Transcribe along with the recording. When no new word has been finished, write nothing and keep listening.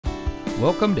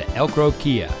Welcome to Elk Grove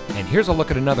Kia, and here's a look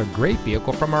at another great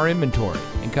vehicle from our inventory,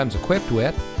 and comes equipped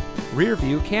with rear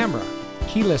view camera,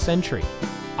 keyless entry,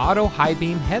 auto high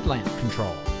beam headlamp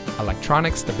control,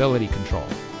 electronic stability control,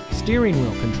 steering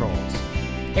wheel controls,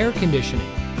 air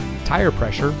conditioning, tire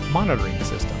pressure monitoring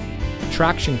system,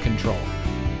 traction control,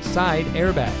 side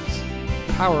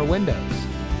airbags, power windows.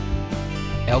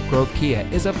 Elk Grove Kia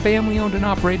is a family-owned and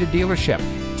operated dealership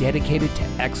dedicated to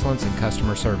excellence in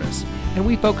customer service, and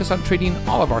we focus on treating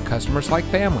all of our customers like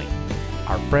family.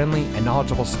 Our friendly and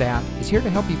knowledgeable staff is here to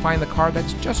help you find the car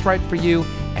that's just right for you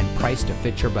and priced to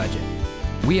fit your budget.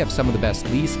 We have some of the best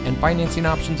lease and financing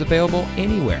options available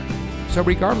anywhere. So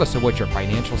regardless of what your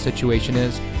financial situation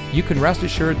is, you can rest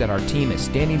assured that our team is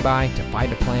standing by to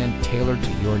find a plan tailored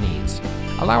to your needs.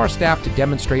 Allow our staff to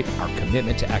demonstrate our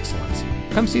commitment to excellence.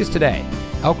 Come see us today.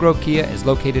 Elk Grove Kia is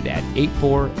located at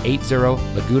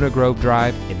 8480 Laguna Grove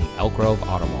Drive in the Elk Grove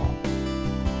Auto Mall.